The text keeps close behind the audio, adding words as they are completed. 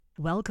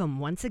Welcome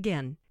once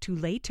again to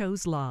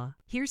Lehto's Law.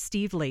 Here's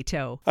Steve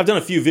Lehto. I've done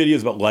a few videos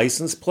about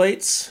license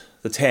plates,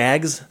 the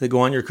tags that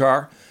go on your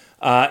car,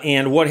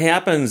 and what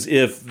happens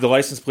if the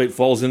license plate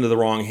falls into the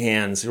wrong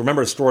hands.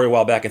 Remember a story a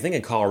while back, I think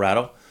in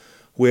Colorado,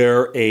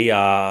 where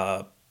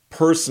a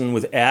person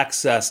with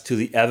access to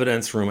the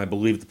evidence room, I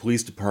believe the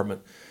police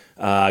department,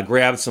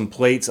 grabbed some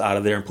plates out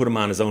of there and put them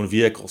on his own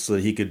vehicle so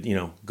that he could,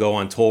 go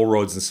on toll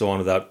roads and so on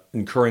without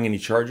incurring any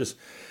charges.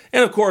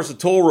 And of course, the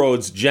toll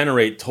roads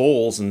generate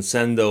tolls and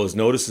send those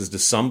notices to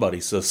somebody.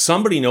 So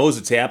somebody knows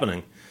it's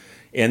happening.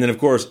 And then, of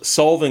course,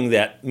 solving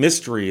that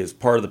mystery is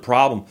part of the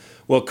problem.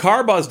 Well,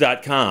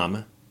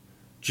 CarBuzz.com,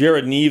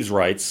 Jared Neves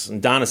writes,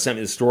 and Donna sent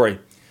me the story,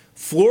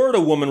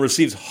 Florida woman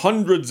receives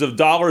hundreds of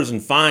dollars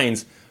in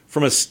fines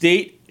from a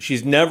state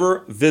she's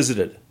never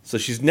visited. So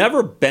she's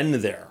never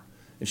been there.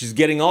 And she's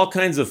getting all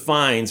kinds of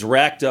fines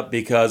racked up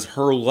because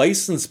her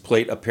license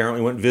plate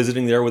apparently went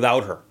visiting there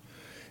without her.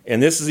 And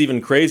this is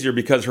even crazier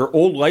because her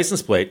old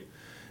license plate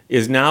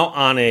is now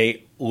on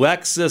a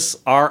Lexus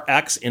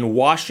RX in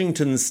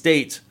Washington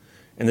State.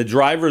 And the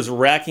driver is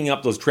racking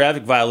up those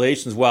traffic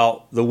violations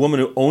while the woman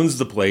who owns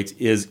the plate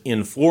is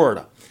in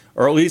Florida.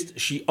 Or at least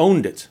she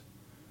owned it.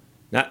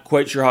 Not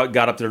quite sure how it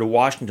got up there to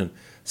Washington.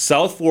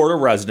 South Florida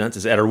resident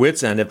is at her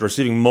wit's end after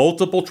receiving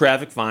multiple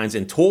traffic fines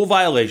and toll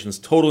violations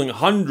totaling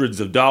hundreds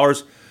of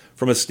dollars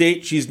from a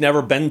state she's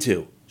never been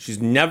to.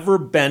 She's never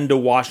been to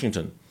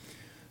Washington.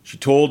 She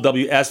told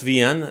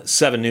WSVN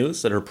 7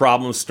 News that her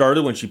problems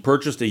started when she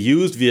purchased a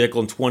used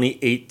vehicle in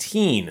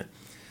 2018.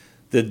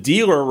 The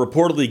dealer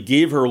reportedly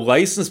gave her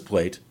license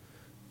plate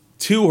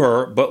to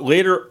her, but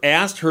later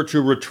asked her to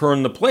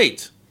return the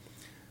plate.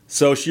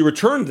 So she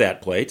returned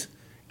that plate,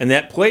 and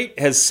that plate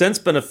has since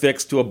been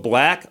affixed to a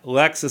black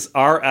Lexus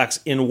RX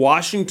in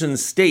Washington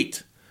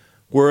State,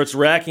 where it's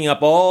racking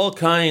up all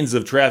kinds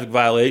of traffic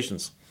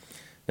violations.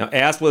 Now,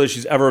 asked whether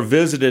she's ever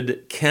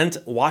visited Kent,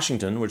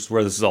 Washington, which is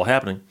where this is all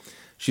happening,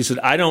 she said,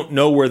 "I don't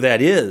know where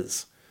that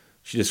is."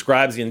 She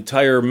describes the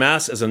entire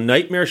mess as a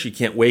nightmare she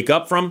can't wake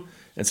up from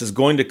and says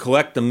going to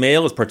collect the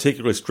mail is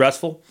particularly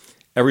stressful.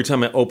 Every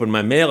time I open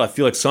my mail, I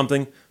feel like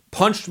something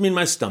punched me in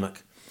my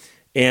stomach.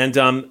 And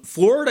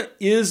Florida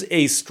is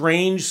a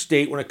strange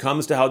state when it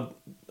comes to how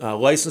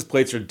license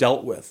plates are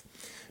dealt with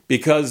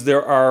because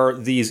there are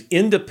these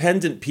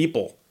independent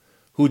people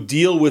who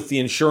deal with the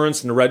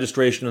insurance and the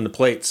registration and the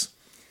plates.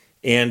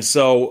 And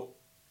so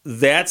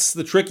that's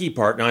the tricky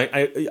part. Now,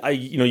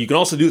 you can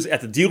also do this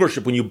at the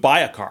dealership when you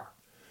buy a car,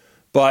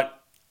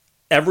 but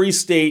every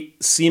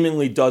state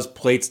seemingly does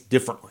plates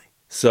differently.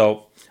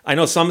 So I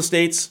know some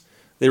states,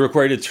 they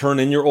require you to turn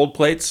in your old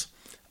plates.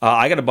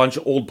 I got a bunch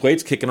of old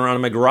plates kicking around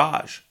in my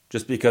garage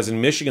just because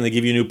in Michigan they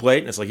give you a new plate,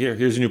 and it's like,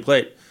 here's a new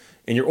plate.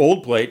 And your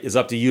old plate is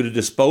up to you to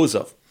dispose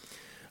of.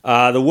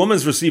 The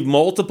woman's received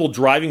multiple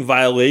driving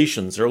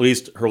violations, or at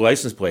least her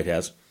license plate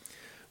has,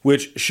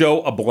 which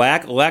show a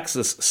black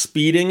Lexus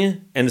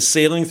speeding and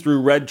sailing through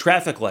red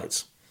traffic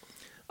lights.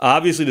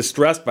 Obviously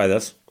distressed by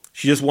this,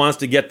 she just wants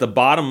to get the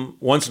bottom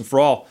once and for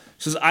all.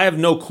 She says, "I have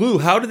no clue.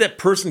 How did that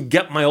person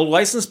get my old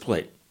license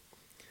plate?"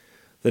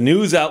 The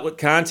news outlet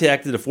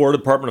contacted the Florida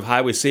Department of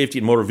Highway Safety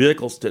and Motor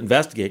Vehicles to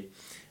investigate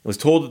and was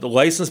told that the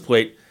license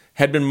plate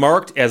had been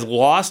marked as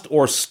lost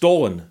or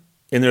stolen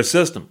in their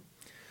system.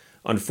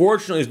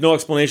 Unfortunately, there's no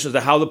explanation as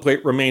to how the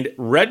plate remained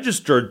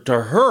registered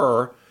to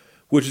her,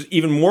 which is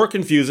even more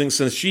confusing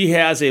since she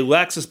has a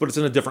Lexus, but it's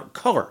in a different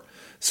color.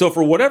 So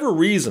for whatever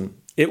reason,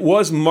 it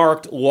was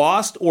marked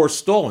lost or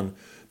stolen,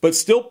 but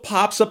still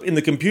pops up in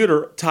the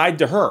computer tied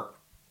to her.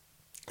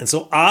 And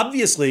so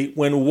obviously,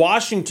 when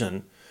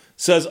Washington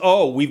says,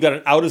 "Oh, we've got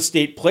an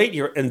out-of-state plate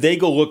here," and they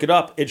go look it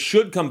up, it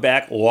should come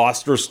back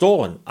lost or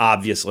stolen,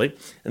 obviously.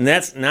 And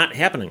that's not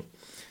happening.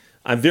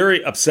 "I'm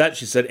very upset,"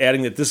 she said,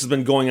 adding that this has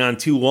been going on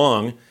too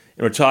long, and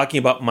we're talking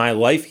about my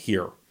life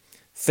here.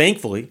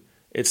 Thankfully,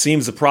 it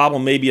seems the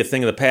problem may be a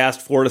thing of the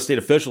past. Florida state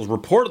officials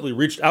reportedly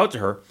reached out to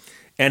her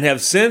and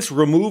have since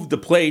removed the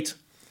plate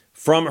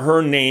from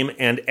her name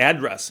and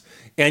address.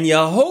 And you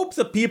hope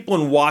the people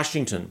in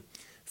Washington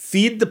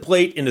feed the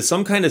plate into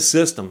some kind of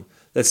system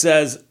that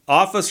says,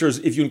 "Officers,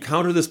 if you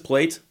encounter this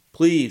plate,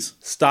 please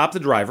stop the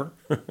driver,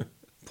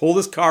 pull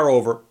this car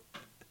over,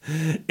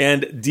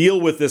 and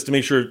deal with this to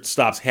make sure it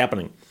stops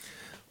happening."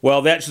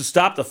 Well, that should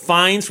stop the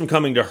fines from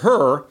coming to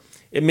her.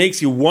 It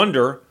makes you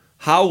wonder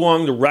how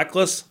long the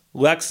reckless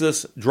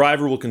Lexus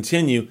driver will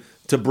continue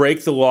to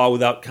break the law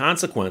without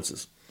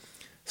consequences.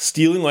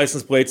 Stealing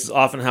license plates is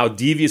often how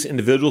devious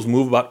individuals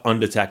move about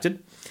undetected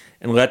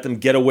and let them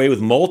get away with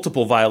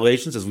multiple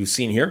violations, as we've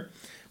seen here.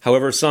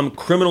 However, some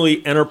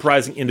criminally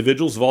enterprising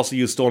individuals have also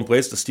used stolen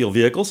plates to steal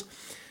vehicles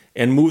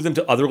and move them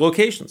to other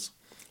locations.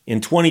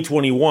 In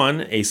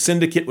 2021, a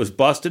syndicate was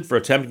busted for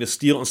attempting to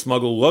steal and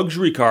smuggle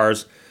luxury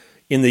cars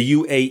in the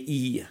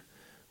UAE.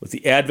 With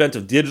the advent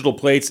of digital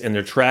plates and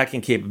their tracking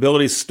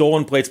capabilities,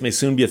 stolen plates may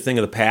soon be a thing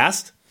of the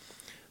past.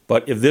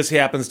 But if this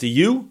happens to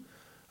you,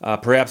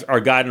 perhaps our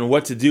guide on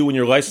what to do when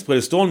your license plate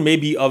is stolen may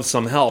be of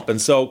some help.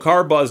 And so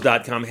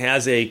CarBuzz.com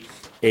has a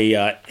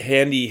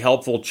handy,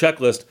 helpful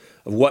checklist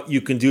of what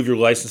you can do if your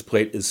license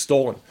plate is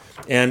stolen.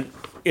 And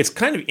it's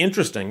kind of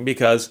interesting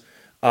because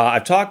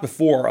I've talked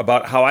before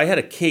about how I had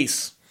a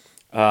case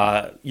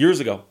years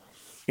ago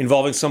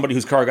involving somebody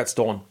whose car got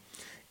stolen.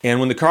 And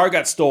when the car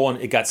got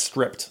stolen, it got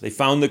stripped. They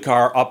found the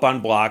car up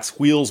on blocks,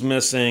 wheels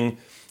missing,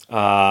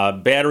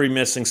 battery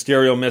missing,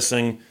 stereo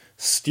missing,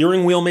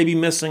 steering wheel maybe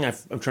missing. I'm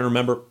trying to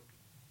remember.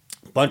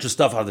 A bunch of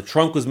stuff out of the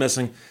trunk was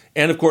missing.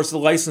 And of course, the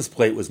license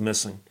plate was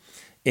missing.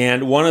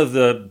 And one of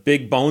the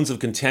big bones of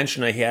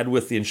contention I had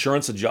with the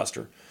insurance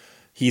adjuster,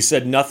 he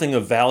said nothing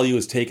of value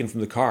is taken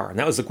from the car. And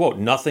that was the quote,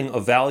 nothing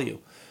of value.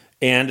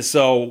 And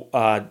so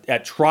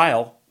at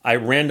trial, I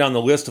ran down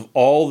the list of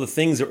all the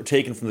things that were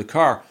taken from the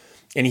car.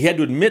 And he had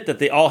to admit that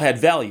they all had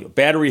value.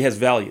 Battery has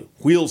value.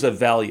 Wheels have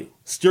value.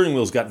 Steering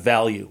wheel's got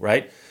value,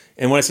 right?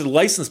 And when I said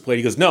license plate,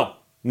 he goes, no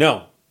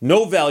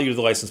value to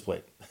the license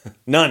plate.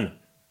 None.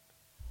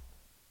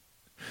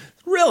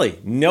 Really,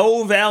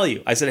 no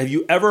value. I said, have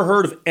you ever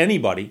heard of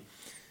anybody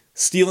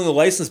stealing a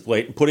license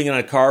plate and putting it on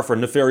a car for a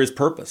nefarious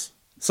purpose?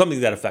 Something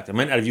to that effect. I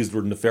might not have used the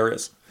word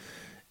nefarious.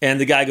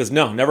 And the guy goes,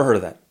 no, never heard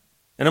of that.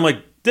 And I'm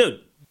like, dude,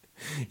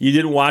 you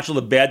didn't watch all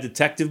the bad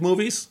detective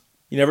movies?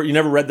 You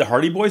never read the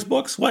Hardy Boys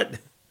books? What?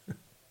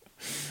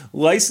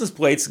 License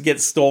plates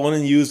get stolen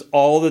and used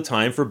all the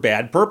time for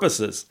bad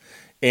purposes.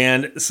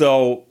 And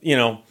so,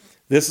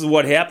 this is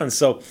what happens.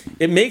 So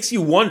it makes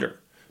you wonder,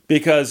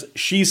 because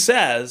she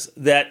says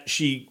that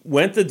she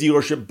went to the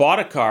dealership, bought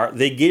a car,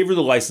 they gave her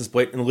the license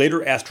plate, and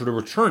later asked her to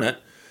return it,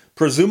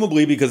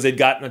 presumably because they'd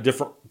gotten a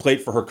different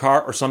plate for her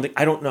car or something.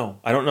 I don't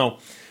know.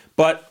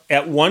 But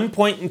at one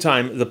point in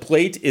time, the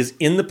plate is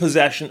in the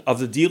possession of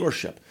the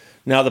dealership.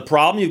 Now, the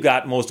problem you've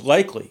got most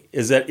likely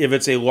is that if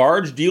it's a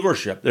large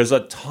dealership, there's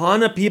a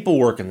ton of people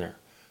working there.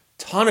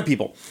 Ton of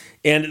people.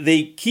 And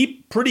they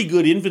keep pretty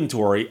good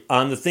inventory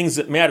on the things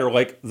that matter,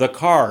 like the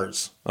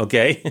cars,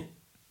 okay?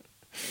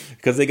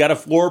 Because they got a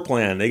floor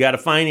plan, they got to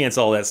finance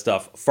all that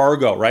stuff.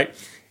 Fargo, right?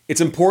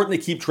 It's important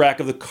to keep track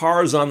of the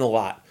cars on the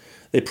lot.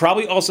 They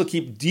probably also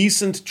keep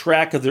decent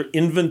track of their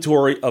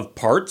inventory of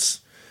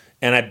parts.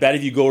 And I bet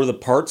if you go to the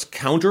parts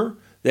counter,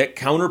 that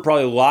counter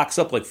probably locks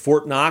up like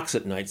Fort Knox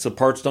at night so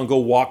parts don't go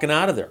walking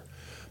out of there.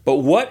 But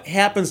what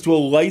happens to a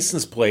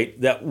license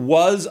plate that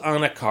was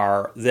on a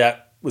car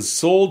that was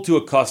sold to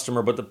a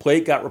customer, but the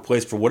plate got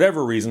replaced for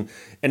whatever reason,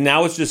 and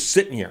now it's just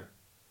sitting here?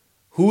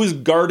 Who is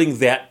guarding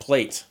that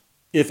plate,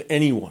 if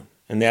anyone?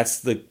 And that's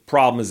the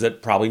problem, is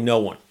that probably no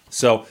one.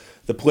 So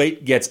the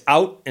plate gets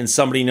out and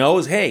somebody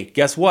knows, hey,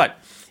 guess what?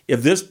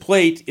 If this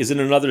plate is in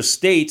another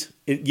state,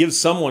 it gives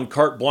someone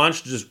carte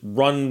blanche to just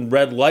run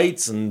red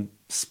lights and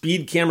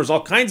speed cameras,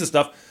 all kinds of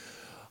stuff,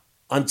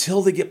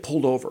 until they get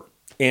pulled over.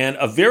 And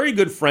a very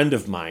good friend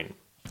of mine,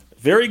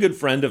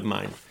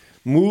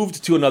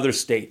 moved to another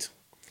state.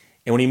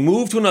 And when he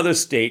moved to another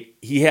state,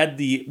 he had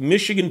the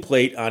Michigan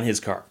plate on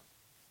his car.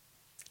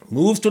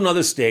 Moves to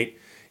another state,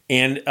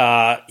 and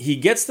he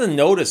gets the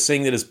notice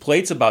saying that his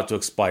plate's about to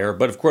expire.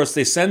 But of course,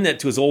 they send that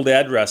to his old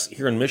address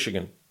here in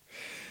Michigan.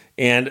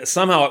 And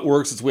somehow it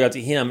works its way out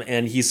to him.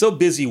 And he's so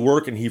busy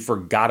working, he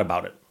forgot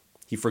about it.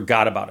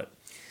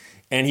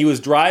 And he was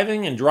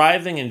driving,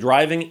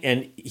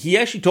 and he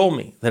actually told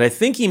me that I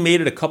think he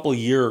made it a couple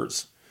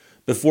years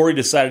before he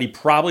decided he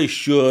probably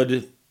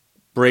should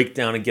break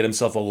down and get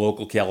himself a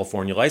local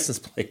California license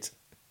plate.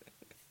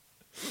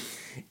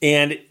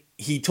 And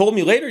he told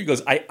me later, he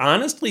goes, I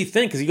honestly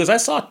think, because he goes, I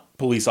saw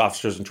police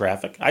officers in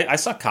traffic. I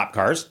saw cop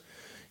cars.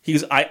 He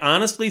goes, I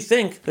honestly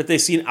think that they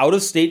see an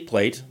out-of-state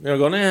plate. They're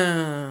going,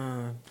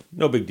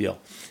 no big deal.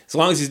 As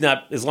long as he's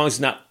not,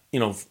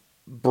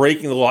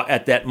 breaking the law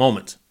at that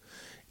moment.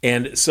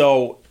 And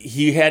so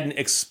he had an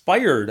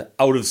expired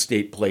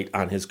out-of-state plate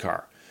on his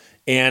car.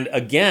 And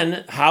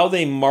again, how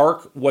they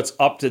mark what's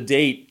up to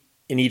date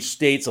in each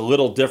state's a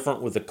little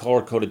different with the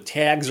color-coded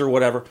tags or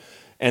whatever.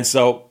 And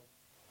so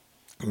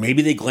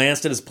maybe they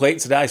glanced at his plate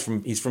and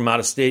said, he's from out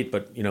of state,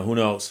 but who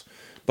knows.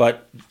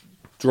 But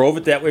drove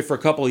it that way for a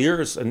couple of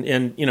years.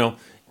 And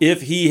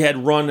if he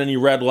had run any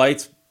red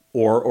lights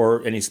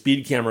or any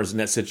speed cameras in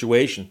that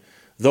situation,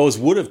 those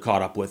would have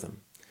caught up with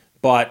him.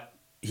 But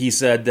he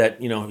said that,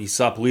 he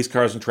saw police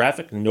cars in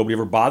traffic and nobody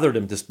ever bothered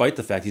him, despite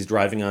the fact he's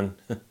driving on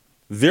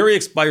very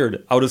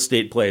expired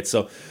out-of-state plates.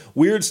 So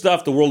weird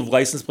stuff, the world of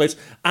license plates.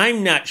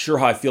 I'm not sure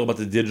how I feel about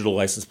the digital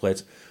license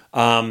plates.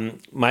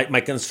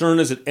 My concern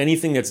is that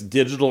anything that's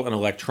digital and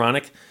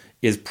electronic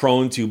is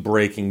prone to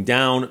breaking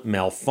down,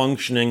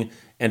 malfunctioning,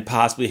 and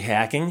possibly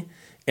hacking.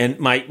 And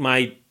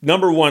my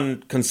number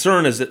one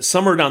concern is that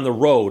somewhere down the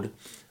road,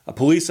 a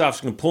police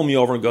officer can pull me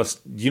over and go,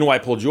 do you know why I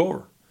pulled you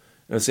over?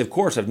 And I say, of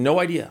course, I have no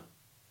idea.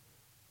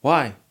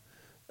 Why?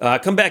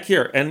 Come back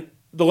here. And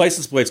the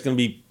license plate's going to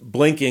be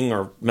blinking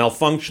or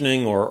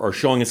malfunctioning or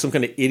showing some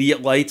kind of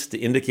idiot light to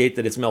indicate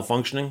that it's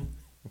malfunctioning.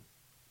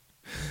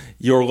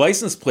 Your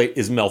license plate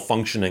is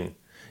malfunctioning.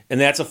 And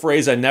that's a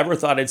phrase I never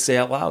thought I'd say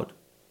out loud.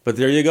 But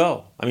there you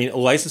go. I mean, a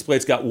license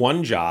plate's got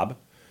one job,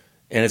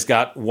 and it's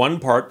got one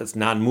part that's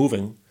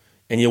non-moving,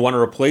 and you want to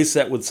replace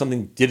that with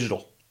something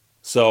digital.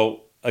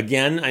 So,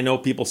 again, I know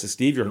people say,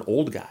 Steve, you're an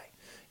old guy.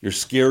 You're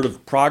scared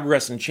of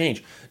progress and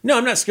change. No,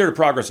 I'm not scared of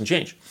progress and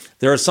change.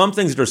 There are some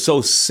things that are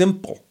so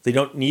simple, they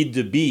don't need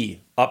to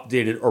be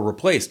updated or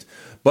replaced.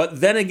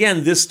 But then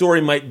again, this story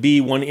might be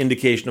one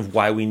indication of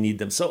why we need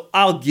them. So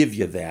I'll give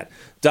you that.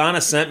 Donna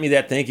sent me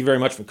that. Thank you very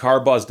much from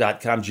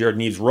carbuzz.com. Jared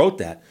Neves wrote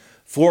that.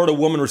 Florida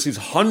woman receives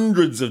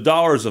hundreds of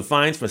dollars of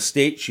fines from a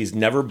state she's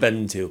never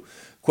been to.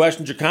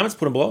 Questions or comments?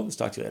 Put them below. Let's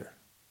talk to you later.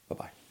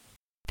 Bye-bye.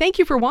 Thank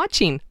you for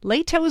watching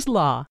Leto's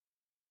Law.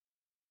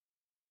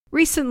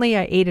 Recently,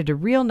 I ate at a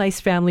real nice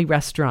family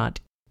restaurant.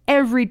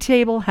 Every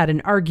table had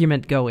an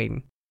argument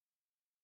going.